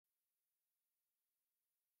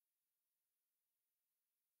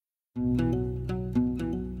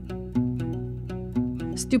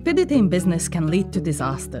Stupidity in business can lead to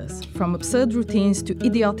disasters, from absurd routines to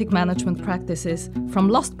idiotic management practices, from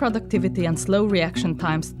lost productivity and slow reaction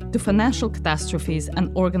times to financial catastrophes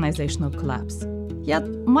and organizational collapse. Yet,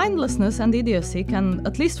 mindlessness and idiocy can,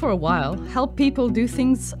 at least for a while, help people do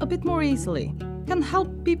things a bit more easily, can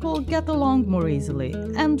help people get along more easily,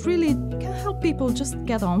 and really can help people just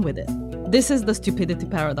get on with it. This is the stupidity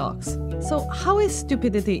paradox. So, how is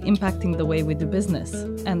stupidity impacting the way we do business?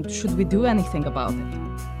 And should we do anything about it?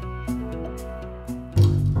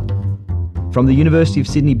 From the University of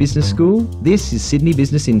Sydney Business School, this is Sydney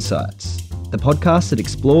Business Insights, the podcast that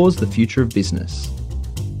explores the future of business.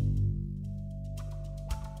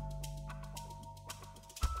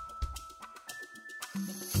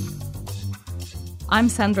 I'm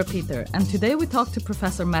Sandra Peter, and today we talk to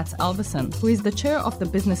Professor Mats Alvesson, who is the chair of the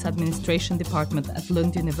Business Administration Department at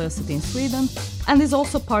Lund University in Sweden and is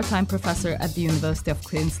also part-time professor at the University of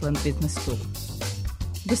Queensland Business School.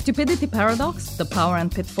 The Stupidity Paradox, The Power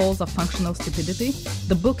and Pitfalls of Functional Stupidity,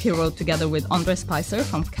 the book he wrote together with Andre Spicer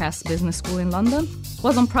from Cass Business School in London,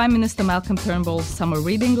 was on Prime Minister Malcolm Turnbull's summer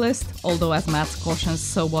reading list, although as Mats cautions,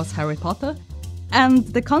 so was Harry Potter. And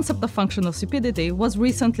the concept of functional stupidity was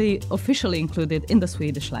recently officially included in the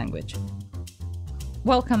Swedish language.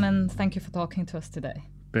 Welcome and thank you for talking to us today.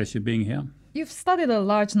 Pleasure being here. You've studied a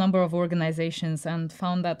large number of organizations and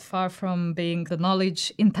found that far from being the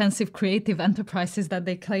knowledge-intensive creative enterprises that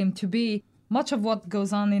they claim to be, much of what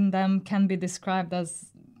goes on in them can be described as,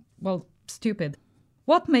 well, stupid.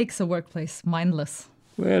 What makes a workplace mindless?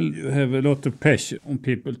 Well, you have a lot of pressure on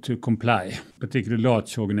people to comply, particularly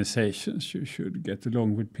large organizations. You should get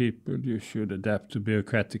along with people, you should adapt to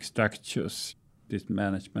bureaucratic structures. This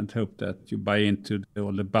management hope that you buy into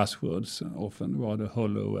all the buzzwords, often rather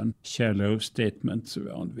hollow and shallow statements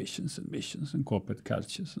around visions and missions and corporate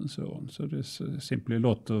cultures and so on. So there's simply a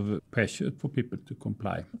lot of pressure for people to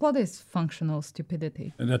comply. What is functional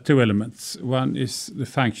stupidity? And there are two elements. One is the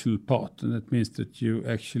functional part, and that means that you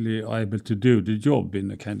actually are able to do the job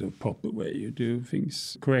in a kind of proper way. You do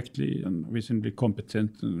things correctly and reasonably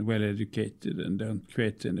competent and well educated and don't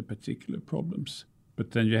create any particular problems.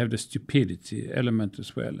 But then you have the stupidity element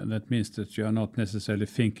as well, and that means that you are not necessarily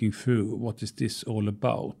thinking through what is this all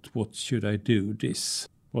about, what should I do this,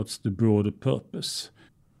 what's the broader purpose.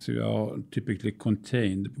 So you are typically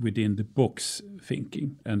contained within the box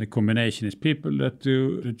thinking. And the combination is people that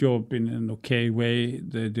do the job in an okay way,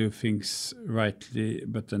 they do things rightly,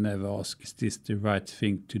 but they never ask, is this the right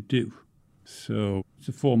thing to do? So it's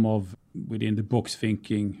a form of within the box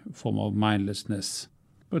thinking, a form of mindlessness,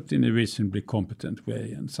 but in a reasonably competent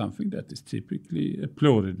way, and something that is typically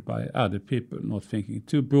applauded by other people, not thinking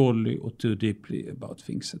too broadly or too deeply about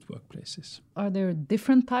things at workplaces. Are there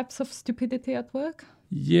different types of stupidity at work?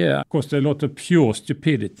 Yeah, of course, there are a lot of pure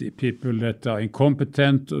stupidity, people that are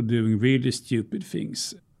incompetent or doing really stupid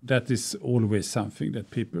things. That is always something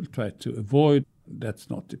that people try to avoid. That's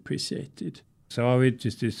not appreciated. So our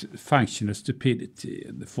interest is functional stupidity,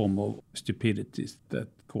 the form of stupidities that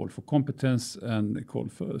call for competence and call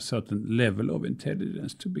for a certain level of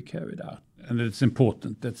intelligence to be carried out. And it's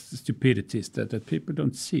important that the stupidities that people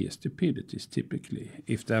don't see as stupidities typically,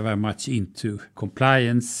 if they're very much into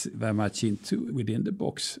compliance, very much into within the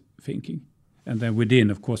box thinking. And then within,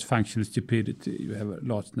 of course, functional stupidity, you have a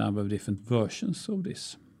large number of different versions of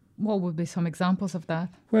this. What would be some examples of that?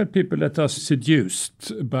 Well, people that are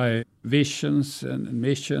seduced by visions and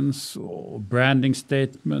missions or branding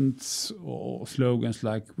statements or slogans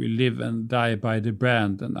like we live and die by the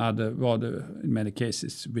brand and other rather, in many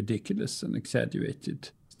cases, ridiculous and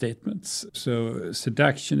exaggerated statements. So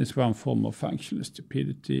seduction is one form of functional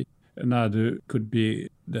stupidity. Another could be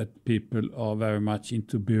that people are very much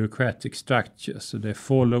into bureaucratic structures. So they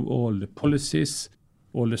follow all the policies,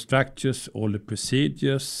 all the structures, all the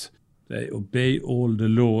procedures. They obey all the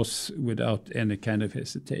laws without any kind of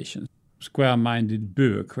hesitation. Square-minded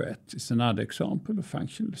bureaucrat is another example of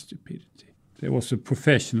functional stupidity. There are also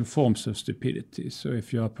professional forms of stupidity. So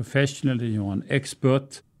if you are professional and you're an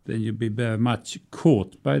expert, then you'll be very much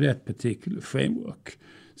caught by that particular framework.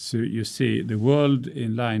 So you see the world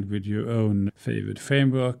in line with your own favored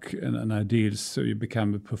framework and ideals, so you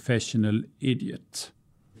become a professional idiot.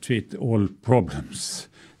 Treat all problems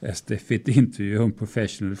as they fit into your own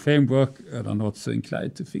professional framework and are not so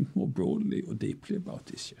inclined to think more broadly or deeply about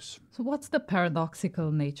issues. So what's the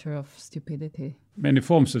paradoxical nature of stupidity? Many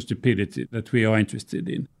forms of stupidity that we are interested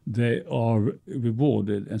in, they are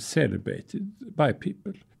rewarded and celebrated by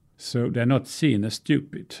people. So they're not seen as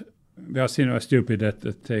stupid. There are seen stupid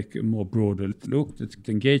that take a more broader look, that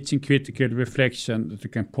engage in critical reflection, that you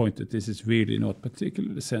can point that this is really not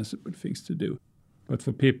particularly sensible things to do. But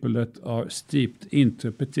for people that are steeped into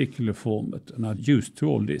a particular format and are used to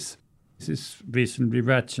all this is reasonably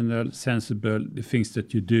rational, sensible, the things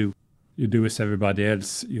that you do as everybody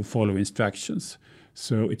else, you follow instructions.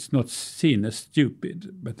 So it's not seen as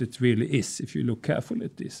stupid, but it really is if you look carefully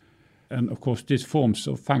at this. And of course, these forms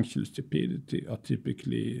of functional stupidity are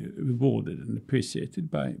typically rewarded and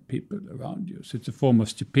appreciated by people around you. So it's a form of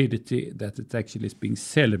stupidity that it actually is being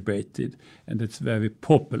celebrated and it's very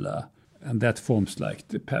popular. And that forms like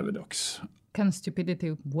the paradox. Can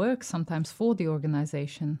stupidity work sometimes for the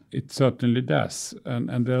organization? It certainly does.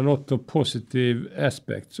 And there are a lot of positive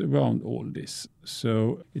aspects around all this.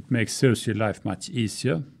 So it makes social life much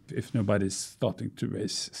easier. If nobody's starting to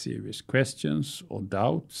raise serious questions or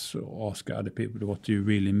doubts or ask other people, what do you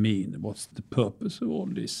really mean? What's the purpose of all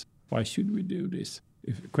this? Why should we do this?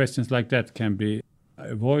 If questions like that can be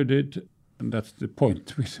avoided, and that's the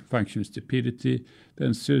point with functional stupidity,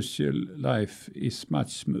 then social life is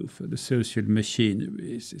much smoother. The social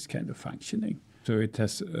machinery is kind of functioning. So it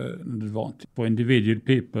has an advantage. For individual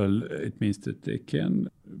people, it means that they can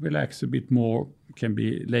relax a bit more, can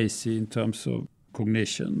be lazy in terms of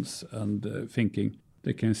cognitions and thinking.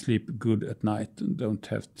 They can sleep good at night and don't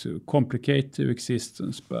have to complicate their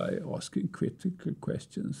existence by asking critical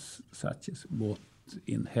questions such as, what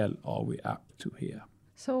in hell are we up to here?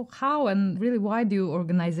 So how and really why do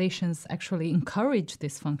organizations actually encourage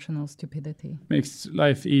this functional stupidity? Makes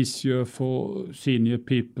life easier for senior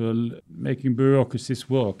people. Making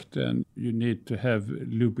bureaucracies work, then you need to have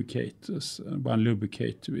lubricators. And one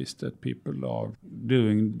lubricator is that people are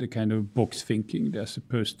doing the kind of box thinking they're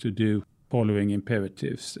supposed to do, following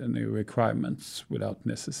imperatives and requirements without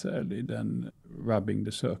necessarily then rubbing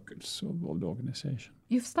the circles of the organization.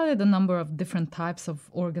 You've studied a number of different types of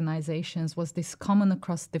organizations. Was this common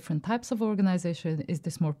across different types of organizations? Is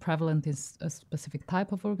this more prevalent in a specific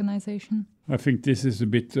type of organization? I think this is a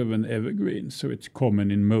bit of an evergreen, so it's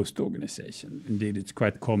common in most organizations. Indeed, it's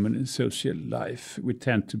quite common in social life. We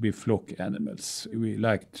tend to be flock animals. We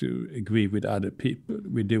like to agree with other people.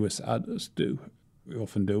 We do as others do. We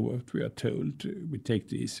often do what we are told. We take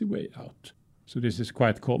the easy way out. So this is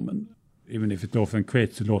quite common. Even if it often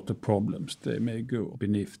creates a lot of problems, they may go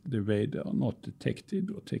beneath the radar, not detected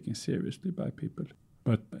or taken seriously by people.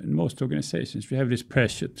 But in most organizations, we have this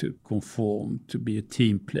pressure to conform, to be a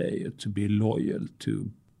team player, to be loyal,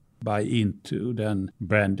 to buy into then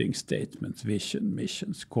branding statements, vision,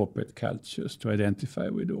 missions, corporate cultures, to identify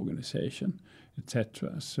with the organization,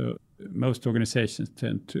 etc. So most organizations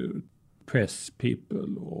tend to press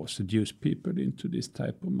people or seduce people into this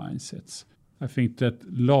type of mindsets. I think that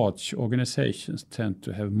large organizations tend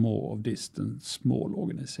to have more of this than small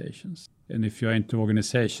organizations. And if you're into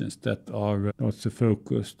organizations that are not so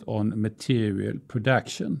focused on material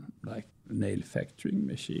production, like a nail factoring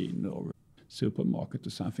machine or supermarket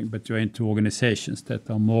or something, but you're into organizations that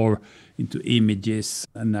are more into images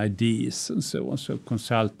and ideas and so on, so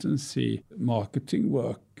consultancy, marketing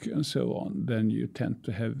work and so on, then you tend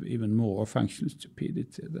to have even more functional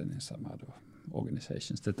stupidity than in some other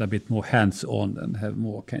organizations that are a bit more hands-on and have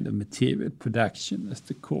more kind of material production as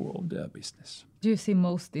the core of their business. Do you see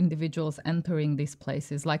most individuals entering these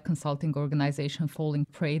places, like consulting organizations, falling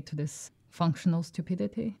prey to this functional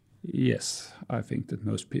stupidity? Yes, I think that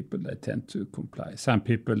most people, they tend to comply. Some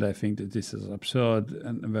people, they think that this is absurd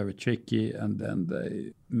and very tricky, and then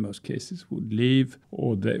they, in most cases, would leave,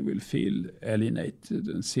 or they will feel alienated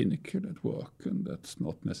and cynical at work, and that's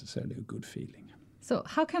not necessarily a good feeling. So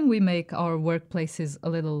how can we make our workplaces a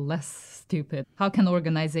little less stupid? How can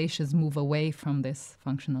organizations move away from this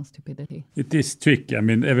functional stupidity? It is tricky. I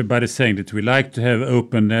mean, everybody's saying that we like to have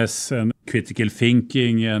openness and critical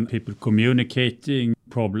thinking and people communicating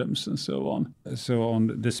problems and so on. So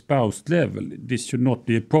on the spouse level, this should not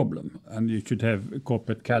be a problem. And you should have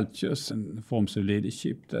corporate cultures and forms of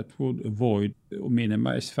leadership that would avoid or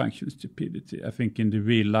minimize functional stupidity. I think in the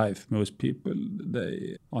real life, most people,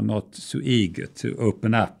 they are not so eager to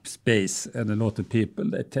open up space. And a lot of people,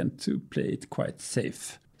 they tend to play it quite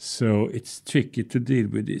safe. So it's tricky to deal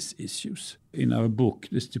with these issues. In our book,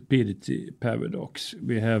 The Stupidity Paradox,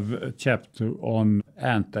 we have a chapter on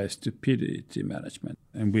anti-stupidity management.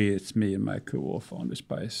 And it's me and my co-author, Anders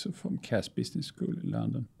Spicer from Cass Business School in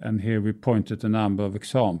London. And here we point at a number of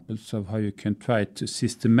examples of how you can try to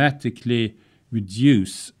systematically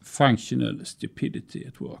reduce functional stupidity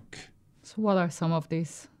at work. So what are some of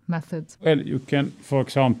these methods? Well, you can, for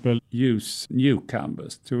example, use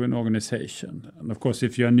newcomers to an organization. And of course,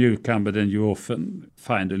 if you're a newcomer, then you often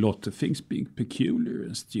find a lot of things being peculiar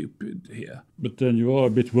and stupid here. But then you are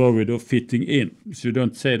a bit worried of fitting in, so you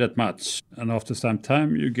don't say that much. And after some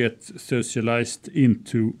time, you get socialized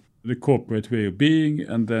into the corporate way of being,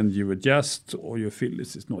 and then you adjust, or you feel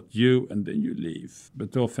this is not you, and then you leave.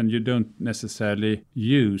 But often you don't necessarily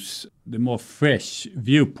use the more fresh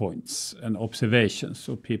viewpoints and observations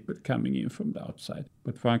of people coming in from the outside.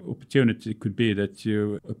 But one opportunity could be that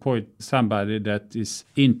you appoint somebody that is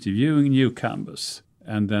interviewing newcomers,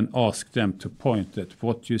 and then ask them to point at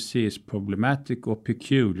what you see is problematic or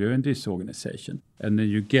peculiar in this organization. And then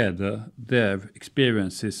you gather their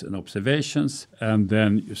experiences and observations, and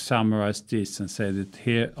then you summarize this and say that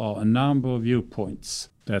here are a number of viewpoints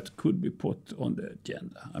that could be put on the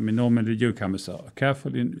agenda. I mean, normally newcomers are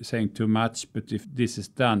careful in saying too much, but if this is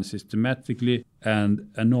done systematically and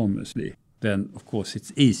anonymously, then of course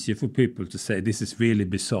it's easier for people to say this is really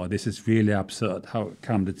bizarre, this is really absurd. How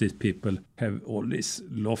come that these people have all these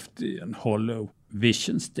lofty and hollow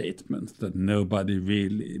vision statements that nobody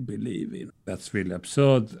really believe in? That's really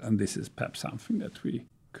absurd, and this is perhaps something that we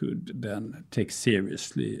could then take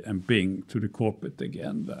seriously and bring to the corporate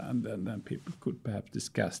agenda, and then people could perhaps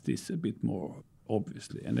discuss this a bit more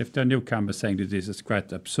obviously. And if there are newcomers saying that this is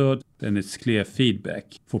quite absurd, then it's clear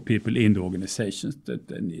feedback for people in the organizations that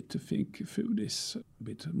they need to think through this a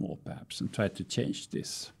bit more perhaps and try to change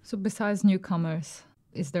this. So besides newcomers,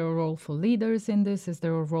 is there a role for leaders in this? Is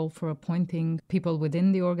there a role for appointing people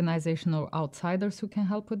within the organization or outsiders who can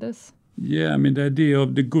help with this? Yeah, I mean, the idea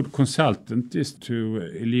of the good consultant is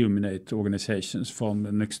to illuminate organizations from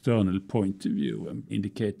an external point of view and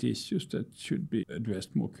indicate issues that should be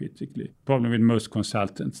addressed more critically. The problem with most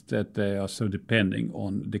consultants that they are so depending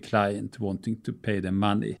on the client wanting to pay them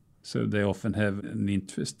money. So they often have an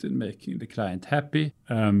interest in making the client happy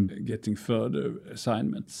and getting further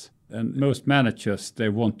assignments. And most managers, they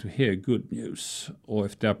want to hear good news. Or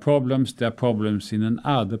if there are problems in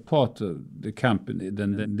another part of the company,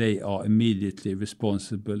 then they are immediately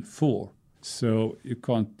responsible for. So you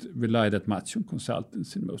can't rely that much on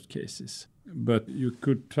consultants in most cases. But you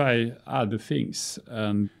could try other things,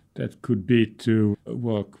 and that could be to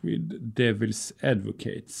work with devil's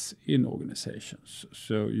advocates in organizations.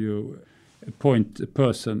 So you appoint a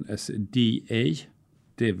person as a DA,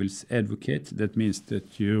 devil's advocate. That means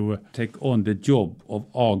that you take on the job of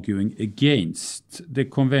arguing against the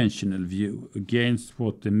conventional view, against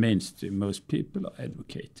what the mainstream, most people are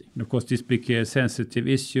advocating. And of course, this becomes a sensitive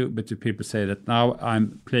issue, but the people say that now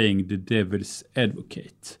I'm playing the devil's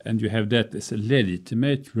advocate. And you have that as a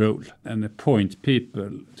legitimate role and appoint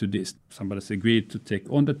people to this. Somebody's agreed to take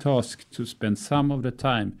on the task to spend some of the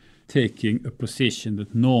time taking a position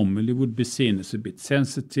that normally would be seen as a bit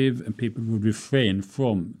sensitive and people would refrain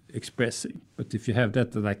from expressing. But if you have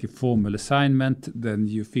that like a formal assignment, then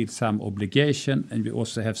you feel some obligation and you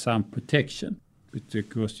also have some protection,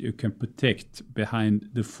 because you can protect behind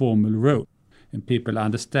the formal role. And people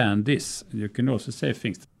understand this. And you can also say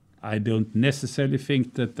things. I don't necessarily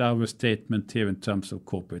think that our statement here in terms of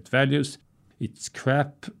corporate values, it's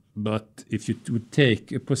crap, but if you would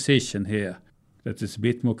take a position here that is a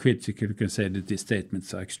bit more critical, you can say that these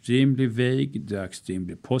statements are extremely vague, they are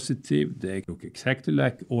extremely positive, they look exactly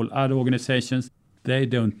like all other organizations, they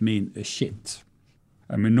don't mean a shit.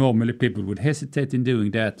 I mean, normally people would hesitate in doing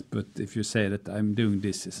that, but if you say that I'm doing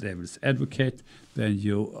this as devil's advocate, then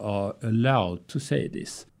you are allowed to say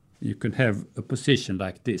this. You can have a position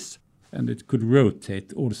like this, and it could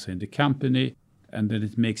rotate also in the company, and then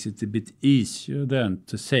it makes it a bit easier then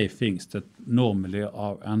to say things that normally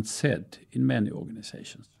are unsaid in many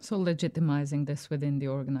organizations. So legitimizing this within the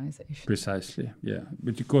organization. Precisely, yeah.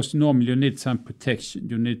 But because normally you need some protection,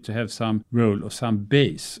 you need to have some role or some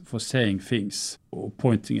base for saying things or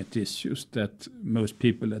pointing at issues that most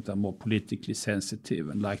people that are more politically sensitive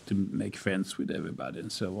and like to make friends with everybody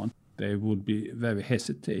and so on, they would be very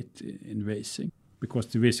hesitate in raising. Because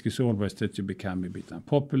the risk is always that you become a bit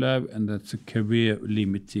unpopular, and that's a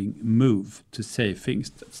career-limiting move to say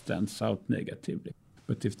things that stands out negatively.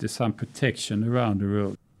 But if there's some protection around the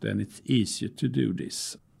role, then it's easier to do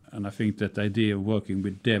this. And I think that idea of working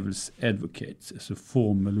with devil's advocates as a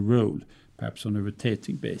formal role, perhaps on a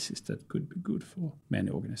rotating basis, that could be good for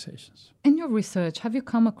many organizations. In your research, have you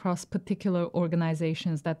come across particular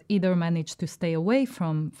organizations that either manage to stay away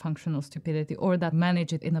from functional stupidity or that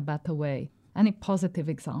manage it in a better way? Any positive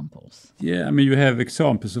examples? Yeah, I mean, you have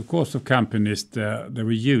examples, of course, of companies that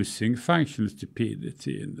were using functional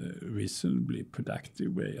stupidity in a reasonably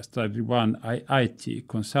productive way. I studied one IT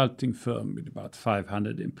consulting firm with about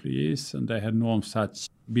 500 employees, and they had norms such: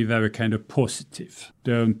 be very kind of positive.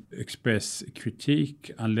 Don't express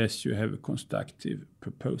critique unless you have a constructive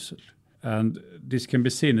proposal. And this can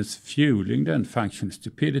be seen as fueling then functional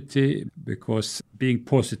stupidity, because being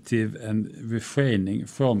positive and refraining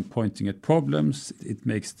from pointing at problems, it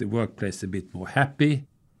makes the workplace a bit more happy.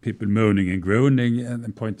 People moaning and groaning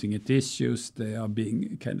and pointing at issues, they are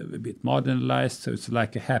being kind of a bit marginalized. So it's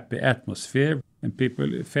like a happy atmosphere, and people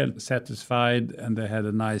felt satisfied and they had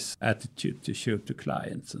a nice attitude to show to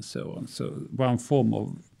clients and so on. So one form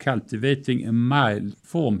of cultivating a mild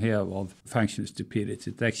form here of functional stupidity,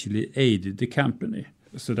 it actually aided the company.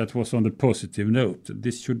 So that was on the positive note.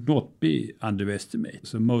 This should not be underestimated.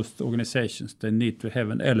 So most organizations, they need to have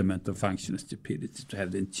an element of functional stupidity to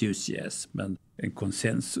have the enthusiasm and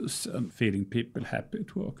consensus and feeling people happy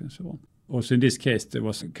at work and so on. Also in this case, there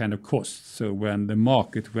was a kind of cost. So when the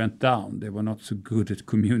market went down, they were not so good at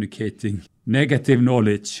communicating negative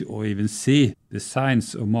knowledge or even see the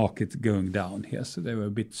signs of market going down here. So they were a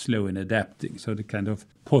bit slow in adapting. So the kind of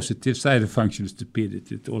positive side of functional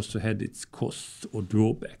stupidity, it also had its costs or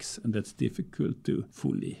drawbacks, and that's difficult to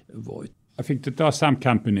fully avoid. I think that there are some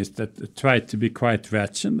companies that try to be quite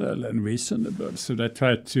rational and reasonable, so they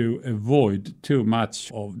try to avoid too much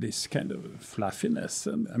of this kind of fluffiness.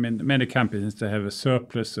 And I mean, many companies, they have a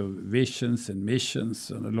surplus of visions and missions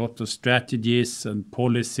and a lot of strategies and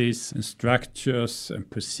policies and structures and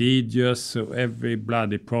procedures. So every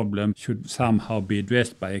bloody problem should somehow be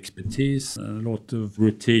addressed by expertise, and a lot of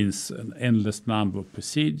routines, an endless number of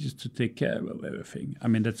procedures to take care of everything. I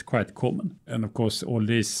mean, that's quite common. And of course, all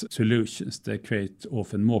these solutions, they create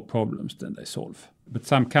often more problems than they solve. But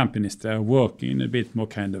some companies, they are working in a bit more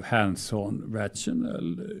kind of hands-on,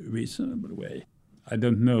 rational, reasonable way. I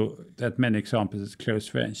don't know that many examples at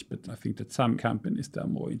close range, but I think that some companies, they are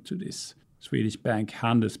more into this. Swedish bank,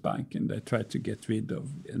 Handelsbanken, they try to get rid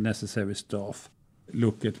of necessary staff,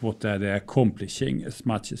 look at what they're accomplishing as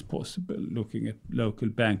much as possible, looking at local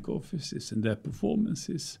bank offices and their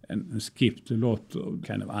performances, and skipped a lot of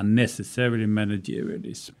kind of unnecessary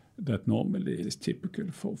managerialism that normally is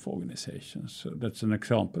typical for organizations. So that's an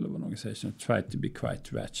example of an organization that tried to be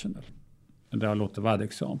quite rational. And there are a lot of other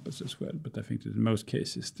examples as well, but I think that in most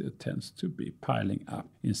cases there tends to be piling up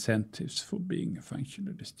incentives for being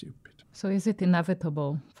functionally stupid. So is it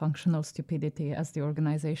inevitable, functional stupidity, as the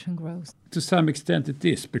organization grows? To some extent it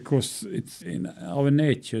is, because it's in our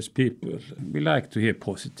nature as people. We like to hear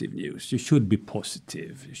positive news. You should be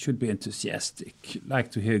positive. You should be enthusiastic. You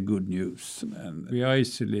like to hear good news. And we are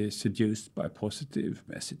easily seduced by positive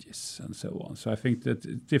messages and so on. So I think that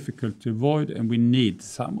it's difficult to avoid, and we need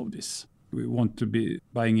some of this. We want to be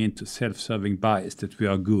buying into self-serving bias that we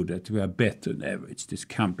are good at, we are better than average, this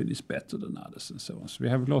company is better than others and so on. So we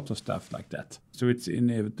have a lot of stuff like that. So it's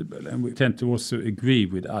inevitable, and we tend to also agree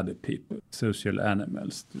with other people, social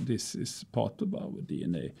animals. This is part of our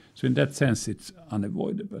DNA. So in that sense, it's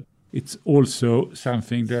unavoidable. It's also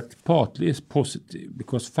something that partly is positive,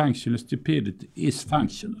 because functional stupidity is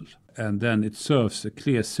functional, and then it serves a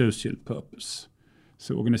clear social purpose.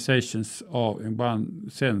 So organizations are, in one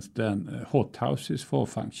sense, then hothouses for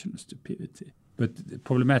functional stupidity. But the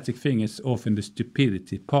problematic thing is often the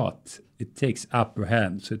stupidity part. It takes upper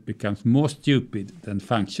hand, so it becomes more stupid than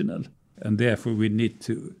functional. And therefore we need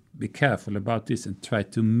to be careful about this and try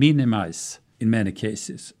to minimize, in many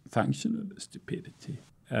cases, functional stupidity.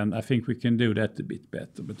 And I think we can do that a bit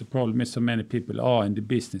better. But the problem is so many people are in the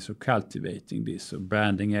business of cultivating this. So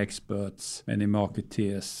branding experts, many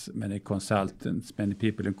marketeers, many consultants, many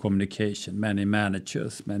people in communication, many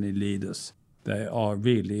managers, many leaders. They are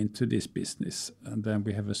really into this business. And then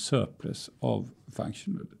we have a surplus of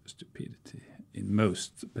functional stupidity in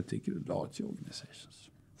most particularly large organizations.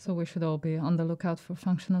 So we should all be on the lookout for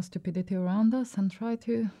functional stupidity around us and try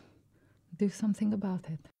to do something about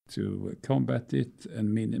it. To combat it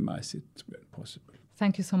and minimize it when possible.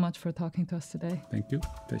 Thank you so much for talking to us today. Thank you.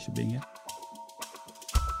 Pleasure being here.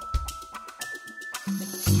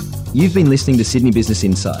 You've been listening to Sydney Business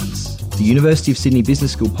Insights, the University of Sydney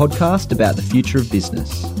Business School podcast about the future of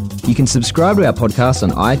business. You can subscribe to our podcast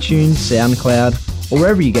on iTunes, SoundCloud, or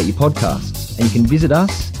wherever you get your podcasts. And you can visit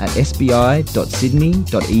us at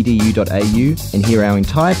sbi.sydney.edu.au and hear our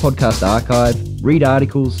entire podcast archive, read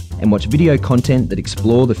articles, and watch video content that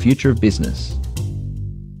explore the future of business.